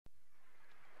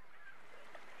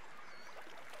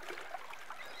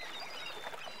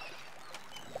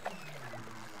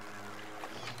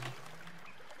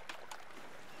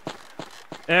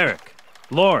Eric,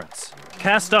 Lawrence,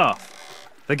 cast off.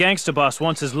 The gangster boss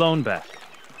wants his loan back.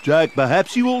 Jack,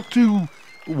 perhaps you ought to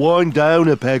wind down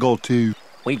a peg or two.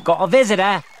 We've got a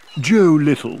visitor. Joe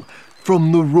Little,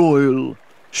 from the Royal...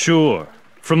 Sure,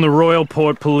 from the Royal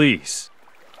Port Police.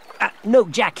 No,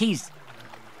 Jack, he's...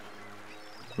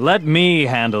 Let me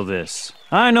handle this.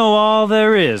 I know all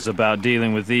there is about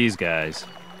dealing with these guys.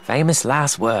 Famous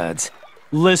last words.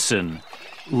 Listen,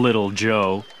 Little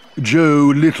Joe.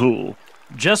 Joe Little.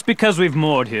 Just because we've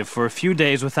moored here for a few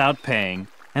days without paying,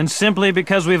 and simply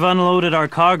because we've unloaded our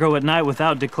cargo at night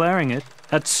without declaring it,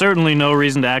 that's certainly no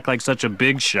reason to act like such a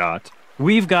big shot.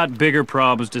 We've got bigger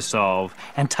problems to solve,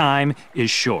 and time is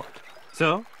short.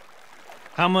 So,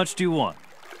 how much do you want?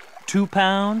 2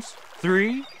 pounds?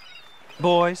 3?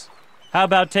 Boys, how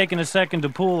about taking a second to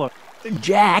pull a...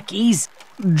 Jack, he's...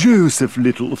 Joseph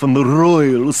Little from the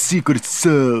Royal Secret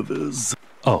Service.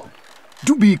 Oh.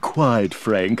 To be quite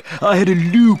frank, I had a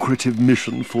lucrative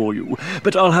mission for you,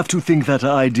 but I'll have to think that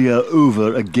idea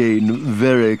over again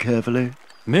very carefully.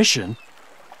 Mission?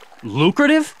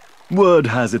 Lucrative? Word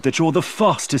has it that you're the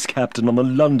fastest captain on the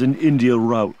London-India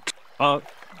route.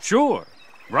 Sure.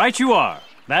 Right you are.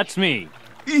 That's me.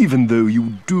 Even though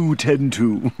you do tend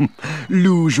to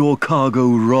lose your cargo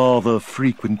rather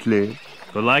frequently.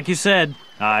 But like you said,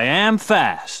 I am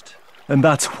fast. And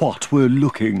that's what we're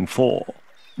looking for.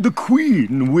 The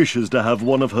Queen wishes to have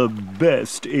one of her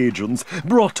best agents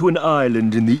brought to an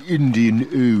island in the Indian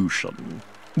Ocean.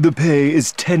 The pay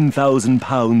is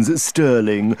 £10,000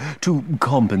 sterling to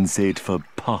compensate for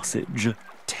passage.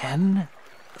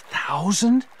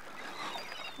 10,000?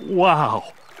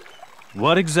 Wow.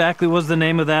 What exactly was the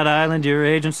name of that island your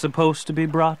agent's supposed to be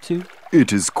brought to?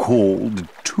 It is called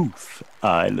Tooth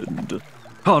Island.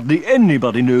 Hardly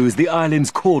anybody knows the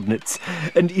island's coordinates,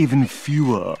 and even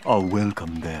fewer are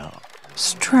welcome there.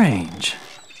 Strange.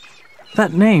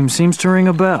 That name seems to ring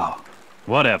a bell.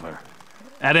 Whatever.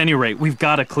 At any rate, we've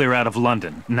got to clear out of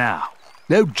London, now.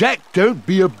 Now, Jack, don't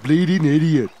be a bleeding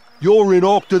idiot. You're in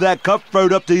hock to that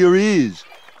cutthroat up to your ears.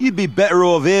 You'd be better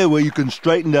off here where you can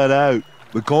straighten that out.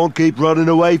 We can't keep running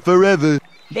away forever.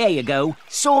 There you go.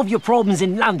 Solve your problems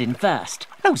in London first.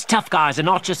 Those tough guys are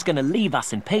not just gonna leave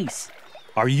us in peace.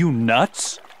 Are you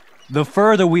nuts? The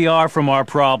further we are from our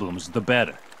problems, the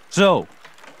better. So,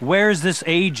 where's this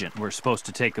agent we're supposed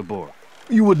to take aboard?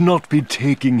 You would not be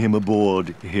taking him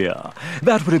aboard here.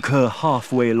 That would occur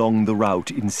halfway along the route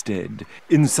instead,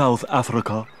 in South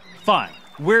Africa. Fine,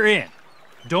 we're in.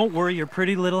 Don't worry your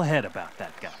pretty little head about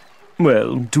that guy.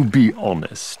 Well, to be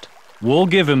honest... We'll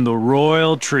give him the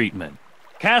royal treatment.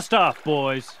 Cast off,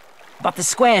 boys. But the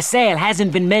square sail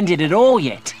hasn't been mended at all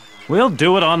yet. We'll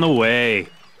do it on the way.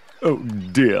 Oh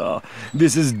dear,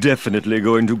 this is definitely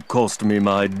going to cost me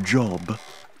my job.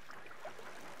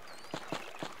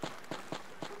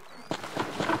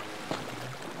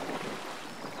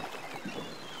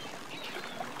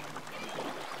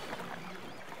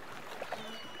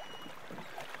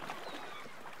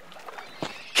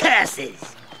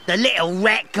 Curses! The little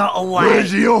rat got away.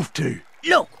 Where's he off to?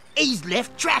 Look, he's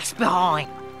left tracks behind.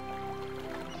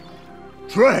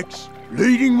 Tracks?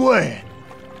 Leading where?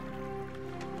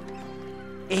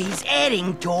 He's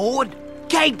heading toward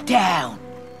Cape Town.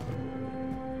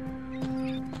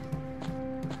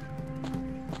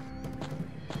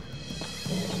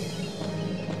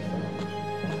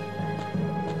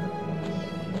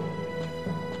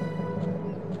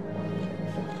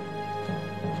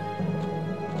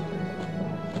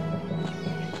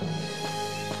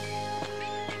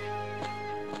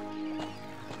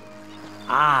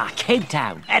 Ah, Cape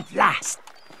Town, at last.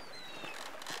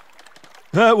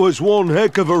 That was one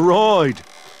heck of a ride.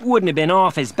 Wouldn't have been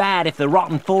half as bad if the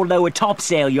rotten fore-lower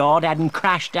topsail yard hadn't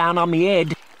crashed down on me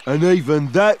head. And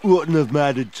even that wouldn't have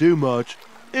mattered too much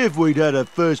if we'd had a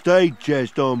first aid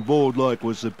chest on board like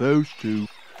we're supposed to.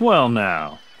 Well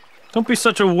now, don't be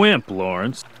such a wimp,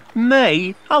 Lawrence.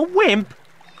 Me? A wimp?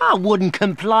 I wouldn't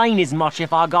complain as much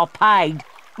if I got paid.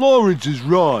 Lawrence is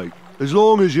right. As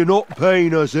long as you're not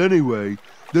paying us anyway,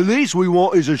 the least we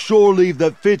want is a shore leave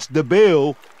that fits the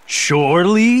bill. Shore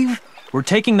leave? We're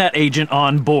taking that agent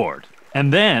on board.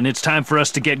 And then it's time for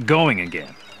us to get going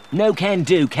again. No can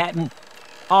do, Captain.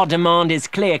 Our demand is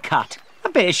clear-cut. A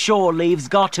bit of shore leave's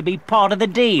got to be part of the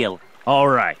deal. All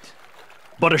right.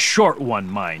 But a short one,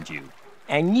 mind you.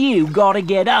 And you gotta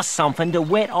get us something to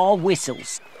wet our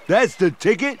whistles. That's the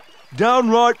ticket.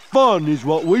 Downright fun is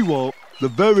what we want. The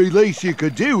very least you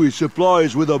could do is supply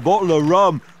us with a bottle of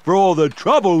rum for all the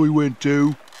trouble we went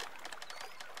to.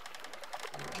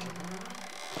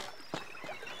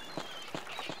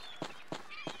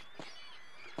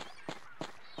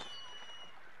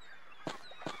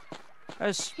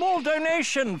 A small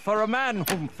donation for a man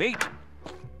whom fate...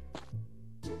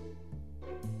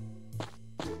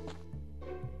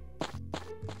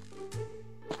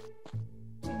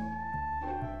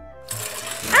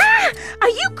 Are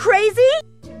you crazy?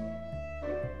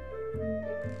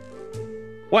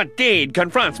 What deed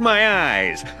confronts my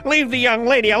eyes? Leave the young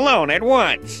lady alone at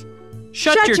once.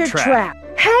 Shut your trap.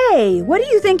 Hey, what do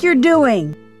you think you're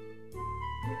doing?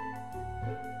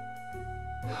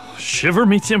 Shiver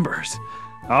me timbers.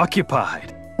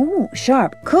 Occupied. Ooh,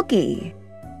 sharp cookie.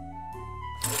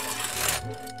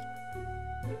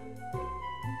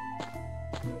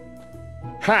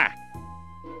 Ha!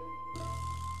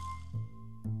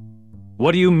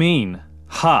 What do you mean,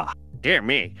 ha? Dear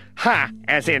me. Ha!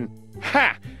 As in,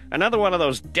 ha! Another one of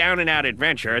those down-and-out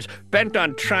adventurers bent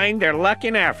on trying their luck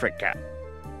in Africa.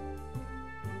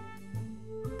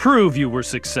 Prove you were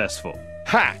successful.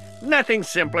 Ha! Nothing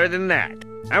simpler than that.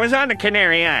 I was on the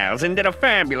Canary Isles and did a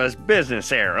fabulous business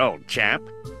there, old chap.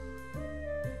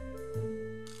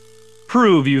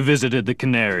 Prove you visited the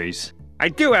Canaries. I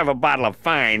do have a bottle of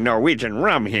fine Norwegian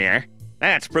rum here.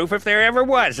 That's proof if there ever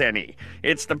was any.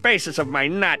 It's the basis of my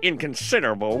not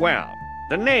inconsiderable wealth.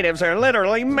 The natives are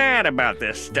literally mad about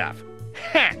this stuff.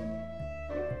 Ha!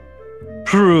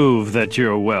 Prove that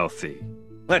you're wealthy.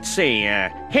 Let's see,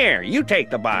 here, you take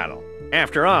the bottle.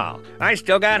 After all, I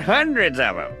still got hundreds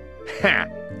of them. Ha!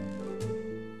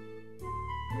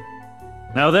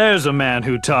 Now there's a man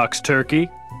who talks turkey.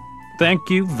 Thank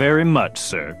you very much,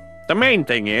 sir. The main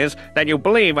thing is that you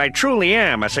believe I truly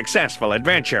am a successful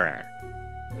adventurer.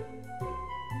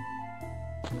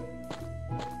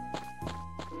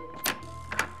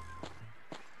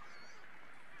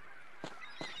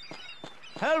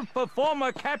 Help a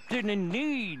former captain in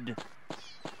need.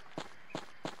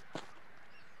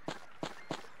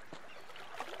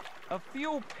 A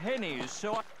few pennies,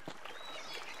 so I...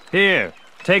 Here,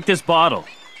 take this bottle.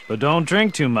 But don't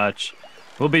drink too much.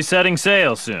 We'll be setting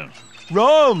sail soon.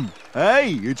 Rum!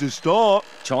 Hey, it's a start.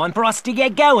 Time for us to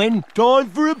get going, Time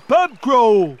for a pub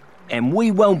crawl. and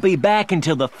we won't be back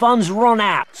until the funds run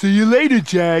out. See you later,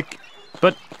 Jack.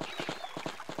 But...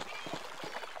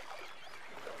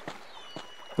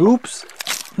 Oops.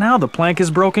 Now the plank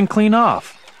is broken clean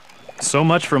off. So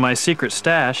much for my secret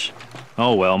stash.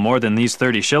 Oh well, more than these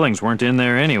 30 shillings weren't in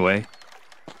there anyway.